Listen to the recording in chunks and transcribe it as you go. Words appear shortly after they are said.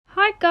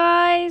Hi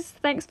guys,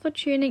 thanks for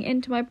tuning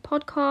into my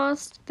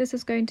podcast. This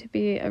is going to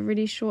be a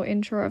really short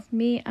intro of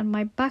me and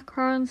my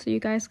background so you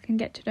guys can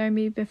get to know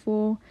me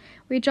before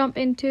we jump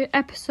into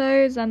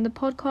episodes and the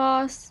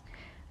podcast.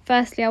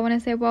 Firstly, I want to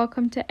say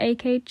welcome to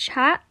AK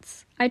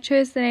Chats. I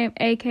chose the name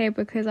AK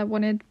because I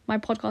wanted my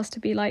podcast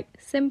to be like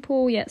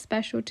simple yet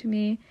special to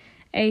me.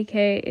 AK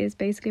is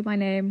basically my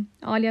name,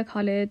 Alia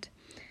Khalid,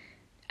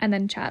 and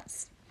then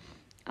Chats.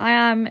 I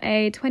am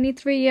a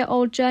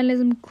 23-year-old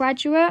journalism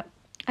graduate.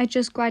 I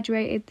just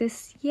graduated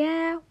this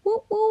year,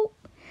 whoop whoop,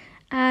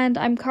 and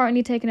I'm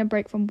currently taking a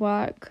break from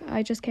work.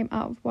 I just came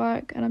out of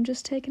work and I'm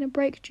just taking a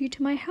break due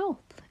to my health.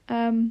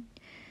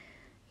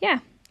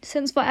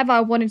 Since forever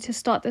I wanted to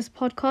start this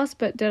podcast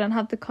but didn't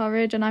have the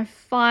courage, and I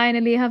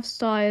finally have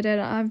started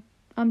it.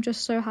 I'm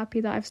just so happy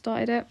that I've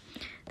started it.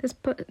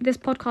 This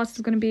podcast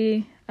is going to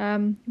be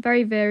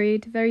very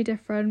varied, very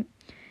different.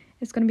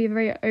 It's going to be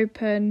very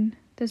open.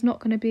 There's not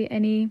going to be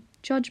any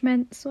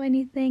judgments or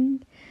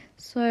anything.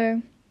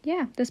 So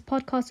yeah, this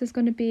podcast is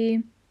going to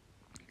be,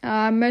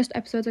 most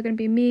episodes are going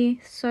to be me,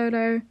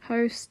 solo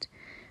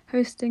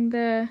hosting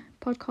the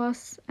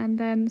podcast, and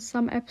then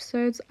some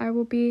episodes I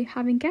will be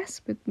having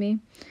guests with me,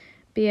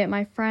 be it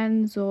my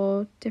friends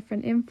or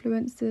different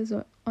influencers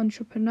or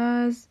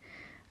entrepreneurs,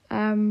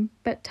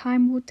 but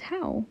time will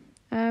tell.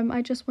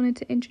 I just wanted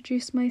to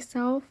introduce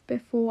myself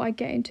before I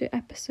get into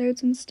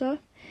episodes and stuff,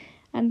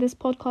 and this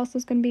podcast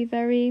is going to be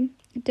very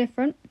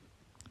different.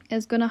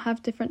 It's going to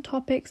have different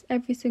topics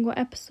every single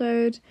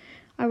episode.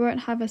 I won't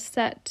have a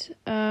set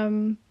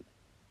idea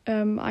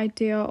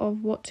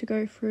of what to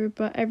go through,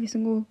 but every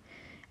single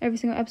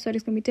episode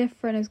is going to be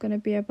different. It's going to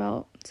be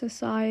about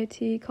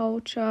society,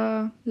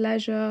 culture,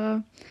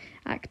 leisure,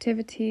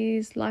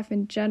 activities, life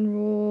in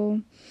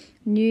general,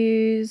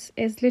 news.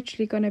 It's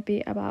literally going to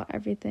be about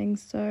everything.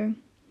 So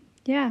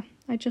yeah,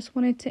 I just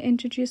wanted to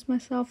introduce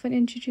myself and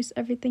introduce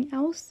everything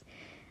else.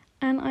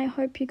 And I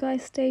hope you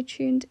guys stay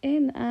tuned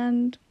in,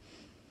 and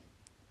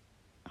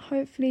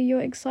hopefully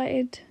you're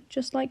excited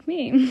just like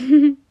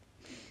me.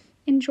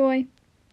 Enjoy.